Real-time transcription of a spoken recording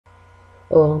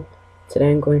Hello, today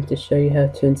I'm going to show you how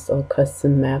to install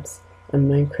custom maps on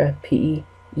Minecraft PE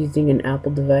using an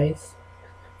Apple device.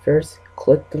 First,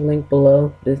 click the link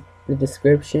below the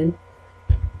description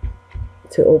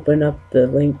to open up the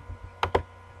link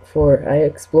for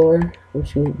Iexplorer,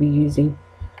 which we'll be using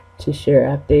to share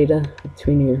app data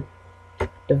between your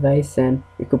device and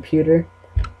your computer.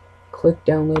 Click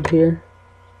download here.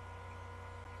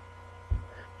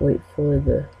 Wait for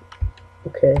the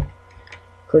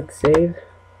click save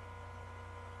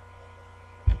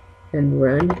and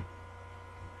run.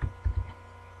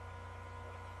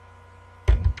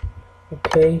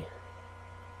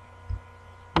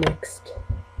 Next,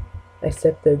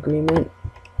 accept the agreement.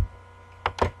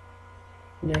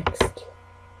 Next,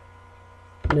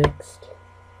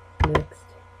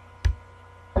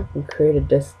 and create a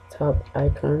desktop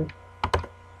icon.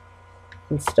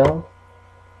 Install.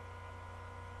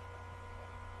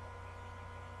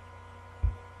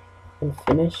 And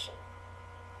finish.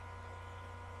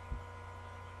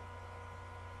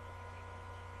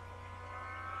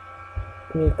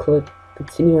 And you click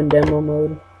continue in demo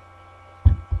mode,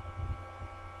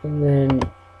 and then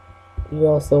you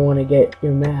also want to get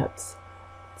your maps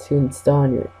to install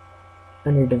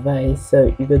on your device,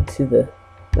 so you go to the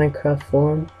Minecraft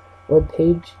forum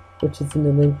webpage, which is in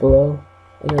the link below,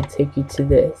 and it'll take you to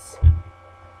this.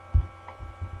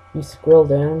 You scroll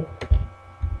down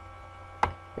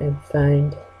and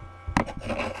find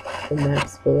the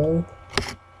maps below,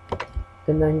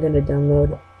 and I'm going to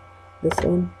download this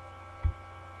one.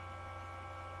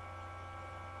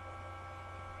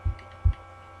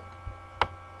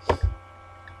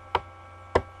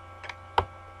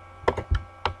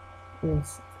 And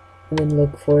then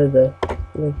look for the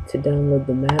link to download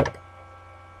the map.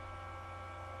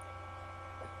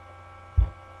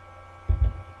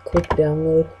 Click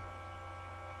download.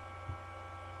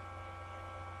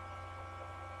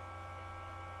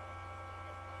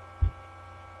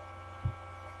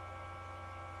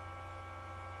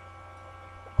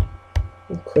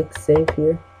 And click save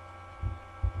here.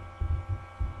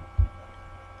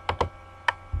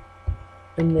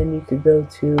 And then you could go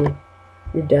to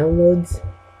your downloads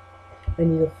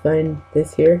and you'll find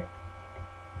this here.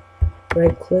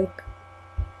 Right click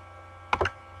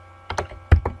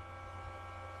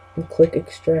and click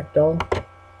extract all,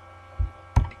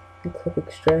 and click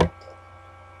extract.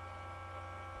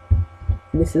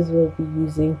 And this is what we'll be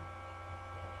using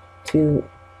to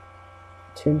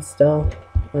install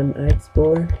on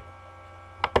Iexplorer.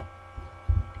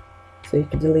 So you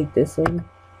can delete this one,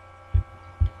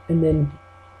 and then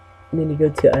you go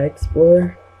to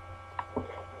Iexplorer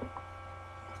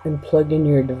and plug in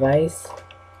your device.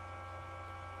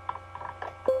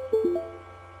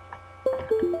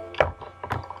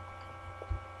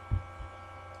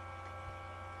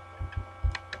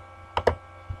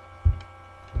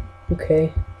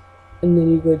 And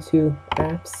then you go to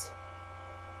apps,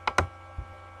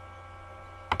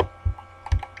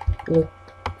 look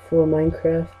for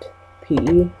Minecraft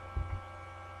PE,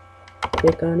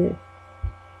 click on it,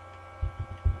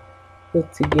 go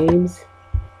to games,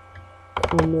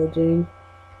 downloading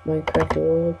Minecraft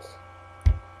Worlds,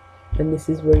 and this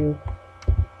is where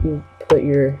you put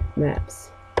your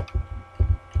maps.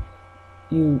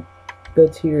 You go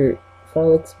to your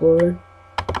file explorer,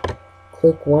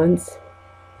 click once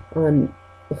on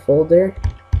the folder,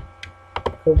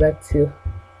 go back to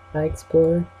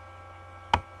Iexplorer,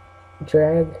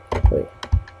 drag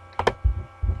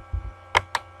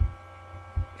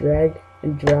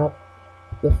and drop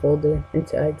the folder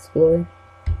into Iexplorer,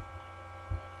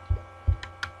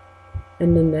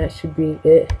 and then that should be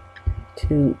it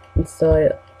to install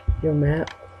your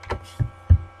map.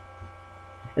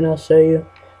 And I'll show you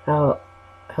how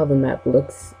the map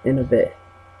looks in a bit.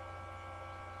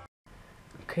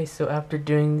 So after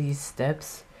doing these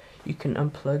steps, you can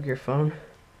unplug your phone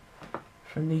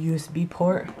from the USB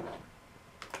port,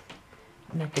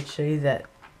 and I could show you that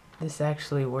this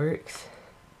actually works.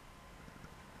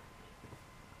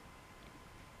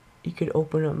 You could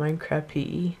open up Minecraft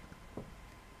PE,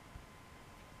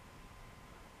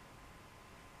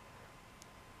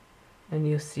 and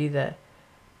you'll see that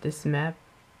this map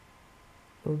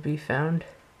will be found.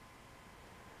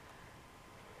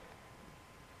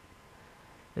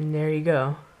 And there you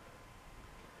go.